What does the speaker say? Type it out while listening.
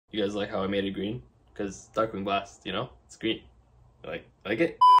You guys like how I made it green? Because Darkwing Blast, you know, it's green. Like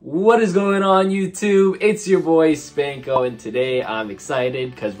it? What is going on, YouTube? It's your boy Spanko, and today I'm excited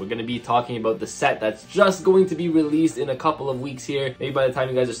because we're going to be talking about the set that's just going to be released in a couple of weeks here. Maybe by the time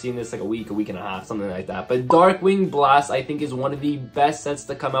you guys are seeing this, like a week and a half, something like that. But Darkwing Blast, I think, is one of the best sets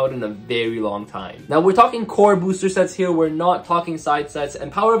to come out in a very long time. Now, we're talking core booster sets here. We're not talking side sets.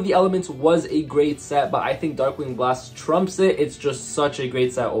 And Power of the Elements was a great set, but I think Darkwing Blast trumps it. It's just such a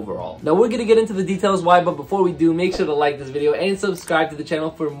great set overall. Now, we're going to get into the details why, but before we do, make sure to like this video and subscribe to the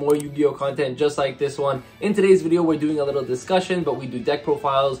channel for more Yu-Gi-Oh content just like this one. In today's video, we're doing a little discussion, but we do deck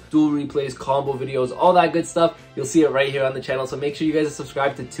profiles, dual replays, combo videos, all that good stuff. You'll see it right here on the channel, so make sure you guys are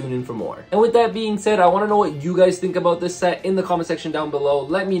subscribed to tune in for more. And with that being said, I want to know what you guys think about this set in the comment section down below.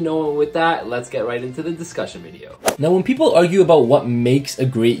 Let me know, and with that, let's get right into the discussion video. Now, when people argue about what makes a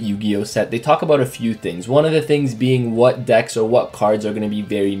great Yu-Gi-Oh set, they talk about a few things. One of the things being what decks or what cards are going to be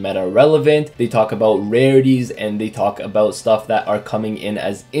very meta relevant. They talk about rarities, and they talk about stuff that are coming in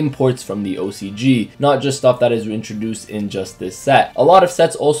as imports from the OCG, not just stuff that is introduced in just this set. A lot of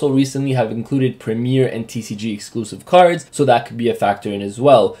sets also recently have included Premier and TCG exclusive cards, so that could be a factor in as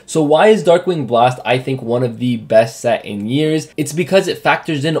well. So why is Darkwing Blast, I think, one of the best set in years? It's because it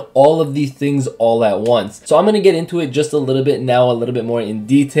factors in all of these things all at once. So I'm going to get into it just a little bit now, a little bit more in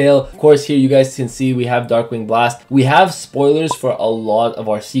detail. Of course, here you guys can see we have Darkwing Blast. We have spoilers for a lot of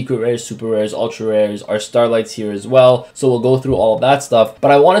our secret rares, super rares, ultra rares, our starlights here as well. So we'll go through all of that stuff.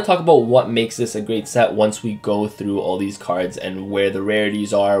 But I want to talk about what makes this a great set once we go through all these cards and where the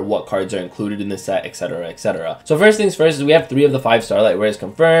rarities are, what cards are included in the set, etc, etc. So first things first is we have 3 of the 5 starlight rares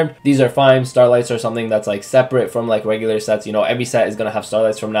confirmed. These are fine. Starlights are something that's like separate from like regular sets. You know, every set is going to have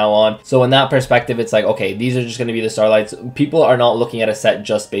starlights from now on. So in that perspective, it's like, okay, these are just going to be the starlights. People are not looking at a set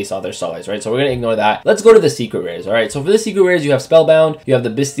just based on their starlights, right? So we're going to ignore that. Let's go to the secret rares, all right? So for the secret rares, you have Spellbound, you have the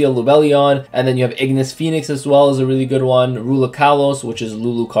Bestial Lubellion, and then you have Ignis Phoenix as well as a really good one. Rula Kalos, which is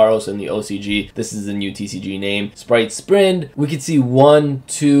Lulu Karos in the OCG. This is the new TCG name. Sprite Sprint. We could see 1,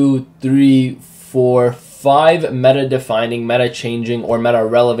 2, 3, 4, 5 meta-defining, meta-changing, or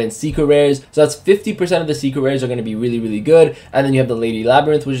meta-relevant secret rares. So that's 50% of the secret rares are going to be really, really good. And then you have the Lady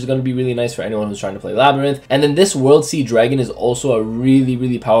Labyrinth, which is going to be really nice for anyone who's trying to play Labyrinth. And then this World Sea Dragon is also a really,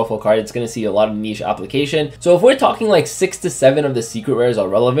 really powerful card. It's going to see a lot of niche application. So if we're talking like 6 to 7 of the secret rares are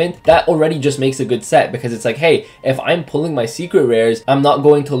relevant, that already just makes a good set, because it's like, hey, if I'm pulling my secret rares, I'm not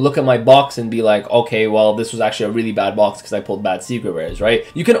going to look at my box and be like, okay, well, this was actually a really bad box because I pulled bad secret rares, right?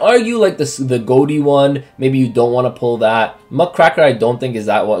 You can argue like the Goldie one, maybe you don't want to pull that. Muckcracker, I don't think is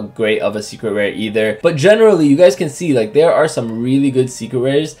that great of a secret rare either. But generally, you guys can see like there are some really good secret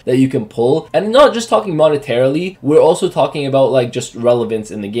rares that you can pull. And not just talking monetarily, we're also talking about like just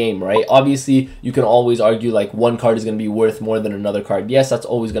relevance in the game, right? Obviously, you can always argue like one card is going to be worth more than another card. Yes, that's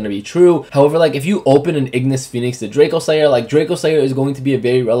always going to be true. However, like if you open an Ignis Phoenix to Draco Slayer, like Draco Slayer is going to be a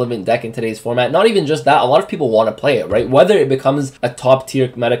very relevant deck in today's format. Not even just that, a lot of people want to play it, right? Whether it becomes a top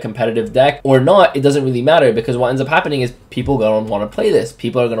tier meta competitive deck or not, it doesn't really matter, because what ends up happening is people going to want to play this.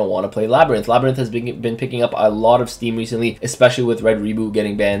 People are going to want to play Labyrinth. Labyrinth has been picking up a lot of steam recently, especially with Red Reboot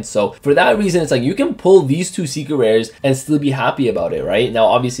getting banned. So for that reason, it's like you can pull these 2 secret rares and still be happy about it, right? Now,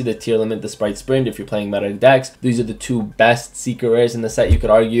 obviously, the tier limit, the Sprite Sprint, if you're playing meta decks, these are the 2 best secret rares in the set, you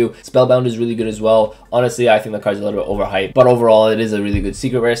could argue. Spellbound is really good as well. Honestly, I think the card's a little bit overhyped, but overall, it is a really good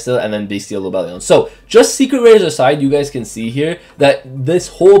secret rare still. And then Bestial Lubellion. So just secret rares aside, you guys can see here that this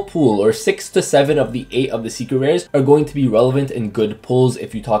whole pool, or 6 to 7 of the 8 of the secret rares, are going to be relevant and good pulls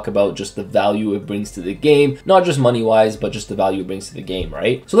if you talk about just the value it brings to the game, not just money wise, but just the value it brings to the game,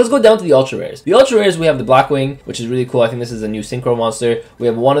 right? So let's go down to the ultra rares. The ultra rares, we have the Blackwing, which is really cool. I think this is a new synchro monster. We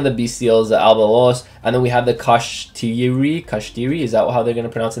have one of the bestials, the Albalos, and then we have the Kashtiri. Is that how they're going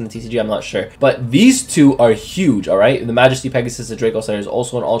to pronounce it in the TCG? I'm not sure. But these 2 are huge, all right? The Majesty Pegasus, the Draco Slayer, is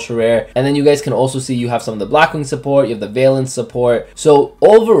also an ultra rare. And then you guys can also see you have some of the Blackwing support, you have the Valence support. So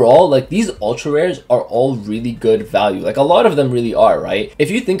overall, like these ultra rares are all really good value. Like a lot of them really are, right?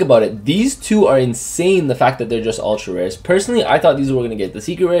 If you think about it, these 2 are insane, the fact that they're just ultra rares. Personally, I thought these were going to get the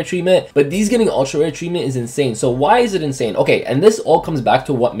secret rare treatment, but these getting ultra rare treatment is insane. So why is it insane? Okay, and this all comes back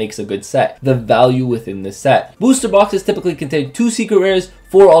to what makes a good set, the value within the set. Booster boxes typically contain 2 secret rares,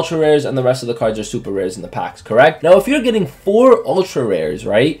 4 ultra rares, and the rest of the cards are super rares in the packs, correct? Now, if you're getting 4 ultra rares,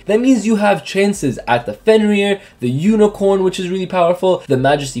 right, that means you have chances at the Fenrir, the Unicorn, which is really powerful, the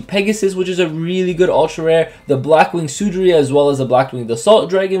Majesty Pegasus, which is a really good ultra rare, the Blackwing Sudria, as well as the Blackwing the Salt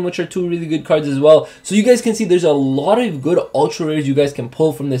Dragon, which are 2 really good cards as well. So you guys can see there's a lot of good ultra rares you guys can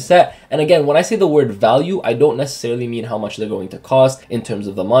pull from this set. And again, when I say the word value, I don't necessarily mean how much they're going to cost in terms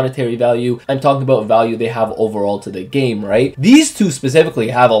of the monetary value. I'm talking about value they have overall to the game, right? These 2 specifically,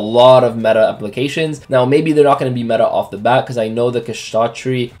 theoretically have a lot of meta applications. Now, maybe they're not going to be meta off the bat, because I know the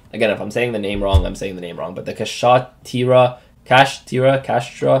Kshatriy, again, if I'm saying the name wrong, I'm saying the name wrong, but the Kashtira,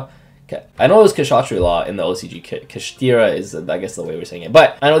 I know it was Kshatriy Law in the OCG. Kashtira is, I guess, the way we're saying it.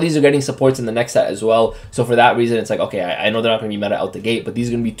 But I know these are getting supports in the next set as well. So for that reason, it's like, okay, I know they're not going to be meta out the gate, but these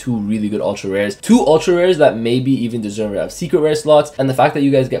are going to be two really good ultra rares. Two ultra rares that maybe even deserve to have secret rare slots. And the fact that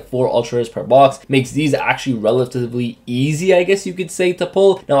you guys get 4 ultra rares per box makes these actually relatively easy, I guess you could say, to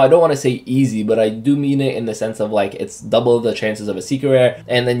pull. Now, I don't want to say easy, but I do mean it in the sense of like it's double the chances of a secret rare.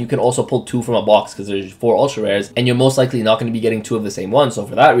 And then you can also pull 2 from a box because there's 4 ultra rares, and you're most likely not going to be getting 2 of the same one. So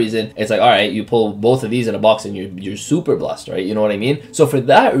for that reason, it's like, all right, you pull both of these in a box and you're super blessed, right? You know what I mean? So for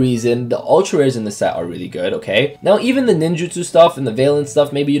that reason, the ultra rares in the set are really good, okay? Now, even the ninjutsu stuff and the valence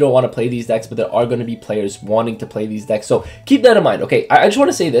stuff, maybe you don't want to play these decks, but there are going to be players wanting to play these decks. So keep that in mind, okay? I just want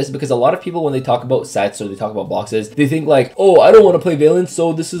to say this because a lot of people, when they talk about sets or they talk about boxes, they think like, oh, I don't want to play valence,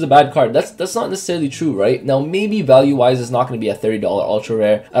 so this is a bad card. That's not necessarily true, right? Now, maybe value-wise, it's not going to be a $30 ultra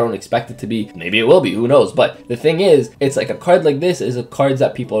rare. I don't expect it to be. Maybe it will be, who knows? But the thing is, it's like a card like this is a card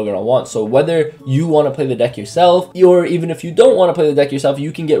that people are going to want. So whether you want to play the deck yourself, or even if you don't want to play the deck yourself,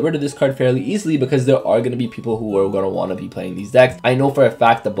 you can get rid of this card fairly easily because there are going to be people who are going to want to be playing these decks. I know for a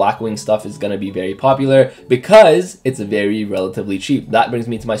fact the blackwing stuff is going to be very popular because it's very relatively cheap. That brings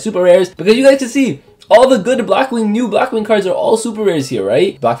me to my super rares, because you guys can see all the good new blackwing cards are all super rares here,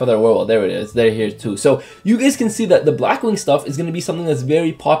 right? Blackfeather Werewolf, there it is. They're here too. So you guys can see that the blackwing stuff is going to be something that's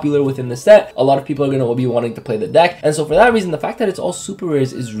very popular within the set. A lot of people are going to be wanting to play the deck. And so for that reason, the fact that it's all super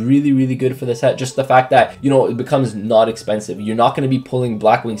rares is really, really good for the set. Just the fact that, you know, it becomes not expensive. You're not going to be pulling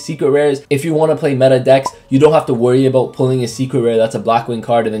blackwing secret rares. If you want to play meta decks, you don't have to worry about pulling a secret rare that's a blackwing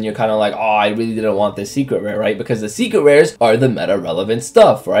card and then you're kind of like, oh, I really didn't want this secret rare, right? Because the secret rares are the meta relevant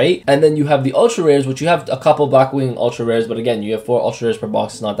stuff, right? And then you have the ultra rares, which you have a couple blackwing ultra rares, but again, you have 4 ultra rares per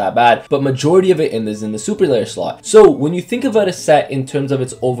box. It's not that bad, but majority of it is in the super rare slot. So when you think about a set in terms of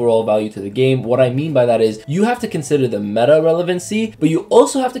its overall value to the game, what I mean by that is you have to consider the meta relevancy, but you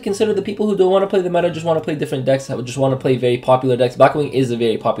also have to consider the people who don't want to play the meta, just want to play different decks, just want to play very popular decks. Blackwing is a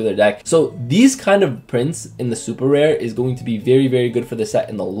very popular deck. So these kind of prints in the super rare is going to be very, very good for the set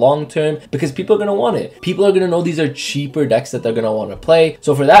in the long term because people are going to want it. People are going to know these are cheaper decks that they're going to want to play.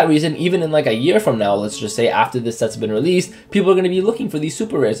 So for that reason, even in like a year from now, let's just say after this set's been released, people are going to be looking for these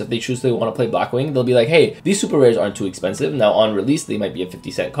super rares. If they choose to want to play blackwing, they'll be like, hey, these super rares aren't too expensive. Now on release, they might be a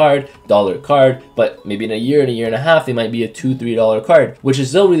 50-cent card, dollar card, but maybe in a year and a half, they might be a $2, $3 card, which is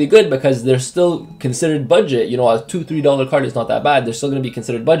still really good because they're still considered budget. You know, a $2, $3 card is not that bad. They're still going to be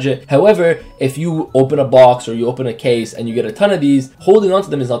considered budget. However, if you open a box or you open a case and you get a ton of these, holding on to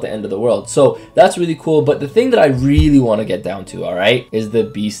them is not the end of the world. So that's really cool. But the thing that I really want to get down to, all right, is the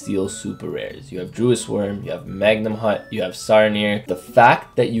Bestial super rares. You have Druid Worm, you have Magnum Hut, you have Sarnir. The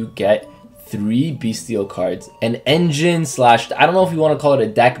fact that you get 3 Bestial cards, an engine slash, I don't know if you want to call it a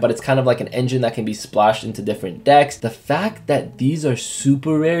deck, but it's kind of like an engine that can be splashed into different decks. The fact that these are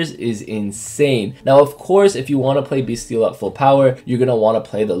super rares is insane. Now, of course, if you want to play Bestial at full power, you're going to want to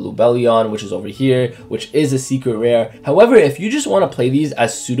play the Lubellion, which is over here, which is a secret rare. However, if you just want to play these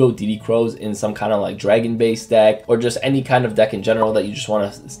as pseudo DD Crows in some kind of like dragon-based deck, or just any kind of deck in general that you just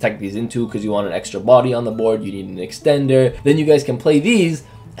want to stack these into because you want an extra body on the board, you need an extender, then you guys can play these.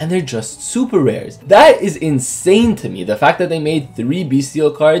 And they're just super rares. That is insane to me. The fact that they made 3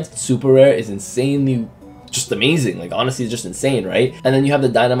 Bestial cards super rare is insanely just amazing. Like, honestly, it's just insane, right? And then you have the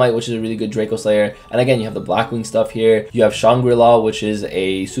Dynamite, which is a really good Draco Slayer. And again, you have the Blackwing stuff here. You have Shangri-La, which is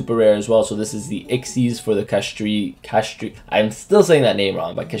a super rare as well. So this is the Ixies for the Kashtri. I'm still saying that name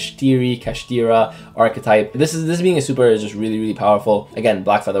wrong, but Kashtira archetype. This being a super rare is just really, really powerful. Again,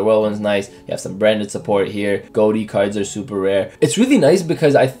 Blackfeather Whirlwind's nice. You have some branded support here. Goaty cards are super rare. It's really nice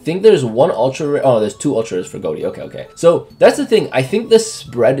because I think there's 1 ultra rare. Oh, there's 2 ultra rares for Goaty. Okay. So that's the thing. I think the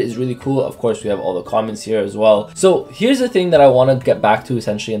spread is really cool. Of course, we have all the comments here as well. So here's the thing that I want to get back to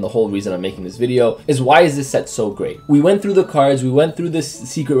essentially, and the whole reason I'm making this video is why is this set so great? We went through the cards, we went through the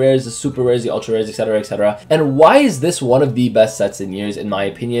secret rares, the super rares, the ultra rares, etc, etc. And why is this one of the best sets in years in my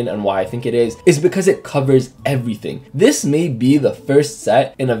opinion, and why I think it is because it covers everything. This may be the first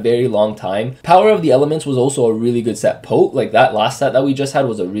set in a very long time. Power of the Elements was also a really good set. Pote, like that last set that we just had,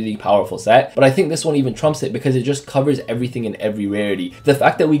 was a really powerful set, but I think this one even trumps it because it just covers everything in every rarity. The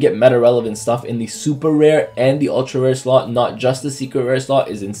fact that we get meta relevant stuff in the super rare rare and the ultra rare slot, not just the secret rare slot,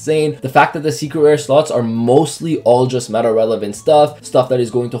 is insane. The fact that the secret rare slots are mostly all just meta relevant stuff that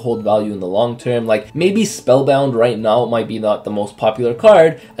is going to hold value in the long term. Like maybe Spellbound right now might be not the most popular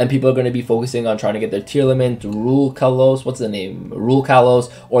card, and people are going to be focusing on trying to get their tier limit, Rule Kalos, what's the name? Rule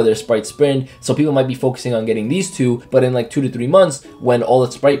Kalos, or their Sprite Sprint. So people might be focusing on getting these two, but in like 2 to 3 months, when all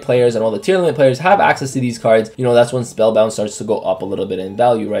the Sprite players and all the tier limit players have access to these cards, you know, that's when Spellbound starts to go up a little bit in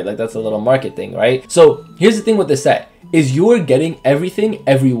value, right? Like that's a little market thing, right? So here's the thing with this set. Is you're getting everything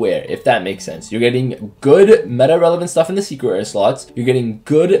everywhere, if that makes sense. You're getting good meta relevant stuff in the secret rare slots. You're getting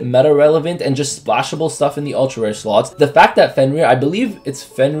good meta relevant and just splashable stuff in the ultra rare slots. The fact that Fenrir, I believe it's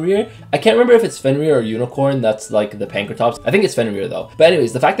Fenrir. I can't remember if it's Fenrir or Unicorn. That's like the Pankratops. I think it's Fenrir though. But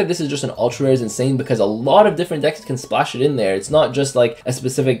anyways, the fact that this is just an ultra rare is insane because a lot of different decks can splash it in there. It's not just like a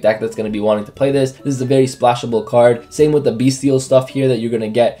specific deck that's going to be wanting to play this. This is a very splashable card. Same with the bestial stuff here that you're going to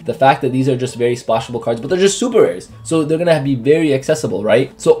get. The fact that these are just very splashable cards, but they're just super rares. So they're gonna be very accessible,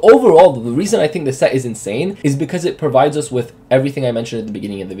 right? So overall, the reason I think the set is insane is because it provides us with everything I mentioned at the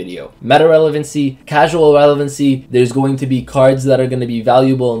beginning of the video. Meta relevancy, casual relevancy, there's going to be cards that are going to be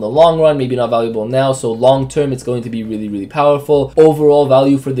valuable in the long run, maybe not valuable now, so long term it's going to be really, really powerful. Overall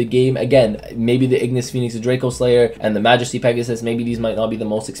value for the game, again, maybe the Ignis Phoenix Draco Slayer and the Majesty Pegasus, maybe these might not be the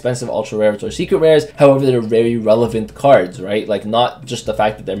most expensive ultra rares or secret rares, however they're very relevant cards, right? Like not just the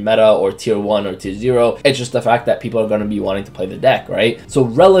fact that they're meta or tier 1 or tier 0, it's just the fact that people are going to be wanting to play the deck, right? So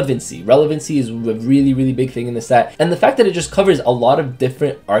relevancy is a really, really big thing in the set, and the fact that it just covers a lot of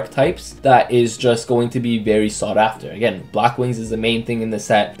different archetypes that is just going to be very sought after. Again, blackwings is the main thing in the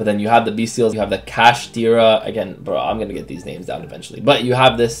set, but then you have the bestials, you have the Kashtira, again, bro, I'm gonna get these names down eventually, but you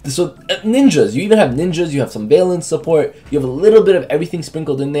have this so ninjas, you even have ninjas, you have some Valence support, you have a little bit of everything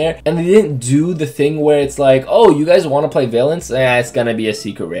sprinkled in there, and they didn't do the thing where it's like, oh, you guys want to play Valence? It's gonna be a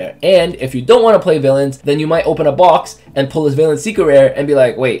secret rare, and if you don't want to play Valence, then you might open a box and pull this Valence secret rare and be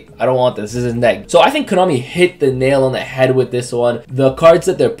like, wait, I don't want this is neg. So I think Konami hit the nail on the head with this one. The cards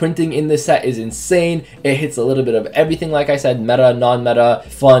that they're printing in this set is insane. It hits a little bit of everything, like I said, meta, non-meta,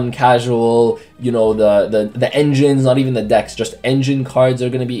 fun, casual, you know, the engines, not even the decks, just engine cards are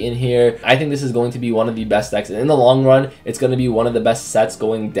going to be in here. I think this is going to be one of the best decks, and in the long run it's going to be one of the best sets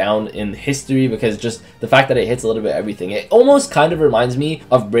going down in history because just the fact that it hits a little bit of everything. It almost kind of reminds me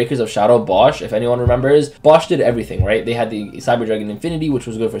of Breakers of Shadow Bosch, if anyone remembers. Bosch did everything, right? They had the Cyber Dragon Infinity, which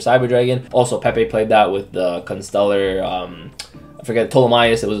was good for Cyber Dragon. Also Pepe played that with the Constellar, I forget,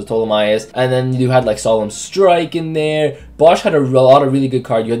 Ptolemaeus, it was a Ptolemaeus. And then you had like Solemn Strike in there. Bosch had a lot of really good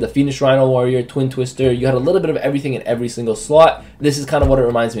cards. You had the Phoenix Rhino Warrior, Twin Twister. You had a little bit of everything in every single slot. This is kind of what it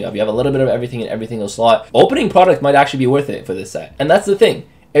reminds me of. You have a little bit of everything in every single slot. Opening product might actually be worth it for this set. And that's the thing.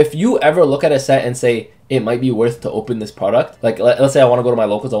 If you ever look at a set and say, it might be worth to open this product, like let's say I want to go to my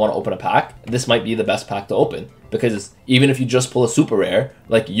locals, I want to open a pack, this might be the best pack to open. Because even if you just pull a super rare,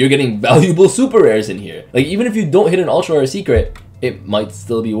 like you're getting valuable super rares in here. Like even if you don't hit an ultra rare secret, it might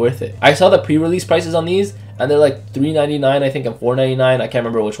still be worth it. I saw the pre-release prices on these and they're like $3.99 I think and $4.99. I can't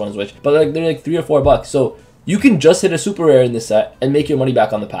remember which one's which, but like they're like $3 or $4. So you can just hit a super rare in this set and make your money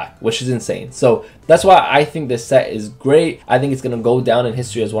back on the pack, which is insane. So that's why I think this set is great. I think it's going to go down in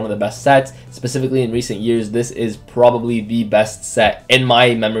history as one of the best sets. Specifically in recent years, this is probably the best set in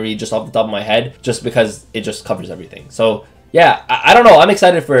my memory, just off the top of my head, just because it just covers everything. So yeah, I don't know. I'm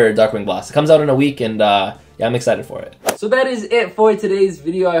excited for Darkwing Blast. It comes out in a week and yeah, I'm excited for it. So that is it for today's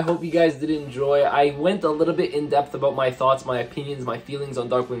video. I hope you guys did enjoy. I went a little bit in depth about my thoughts, my opinions, my feelings on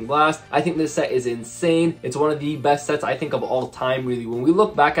Darkwing Blast. I think this set is insane. It's one of the best sets I think of all time, really. When we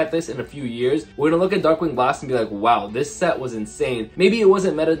look back at this in a few years, we're gonna look at Darkwing Blast and be like, wow, this set was insane. Maybe it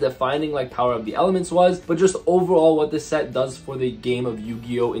wasn't meta defining like Power of the Elements was, but just overall what this set does for the game of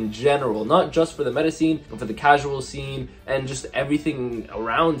Yu-Gi-Oh in general, not just for the meta scene, but for the casual scene and just everything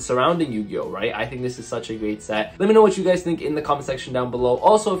around surrounding Yu-Gi-Oh, right? I think this is such a great set. Let me know what you guys think in the comment section down below.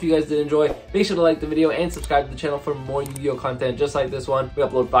 Also, if you guys did enjoy, make sure to like the video and subscribe to the channel for more Yu-Gi-Oh content just like this one. We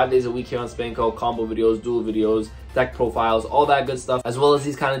upload 5 days a week here on Spanko, combo videos, duel videos, deck profiles, all that good stuff, as well as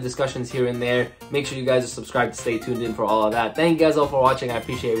these kind of discussions here and there. Make sure you guys are subscribed to stay tuned in for all of that. Thank you guys all for watching. I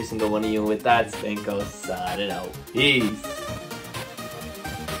appreciate every single one of you. And with that, Spanko signing out. Peace.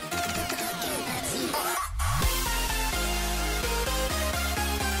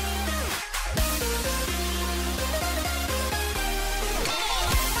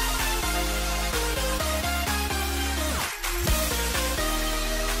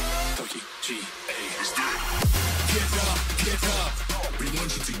 Get up, we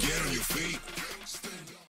want you to get on your feet.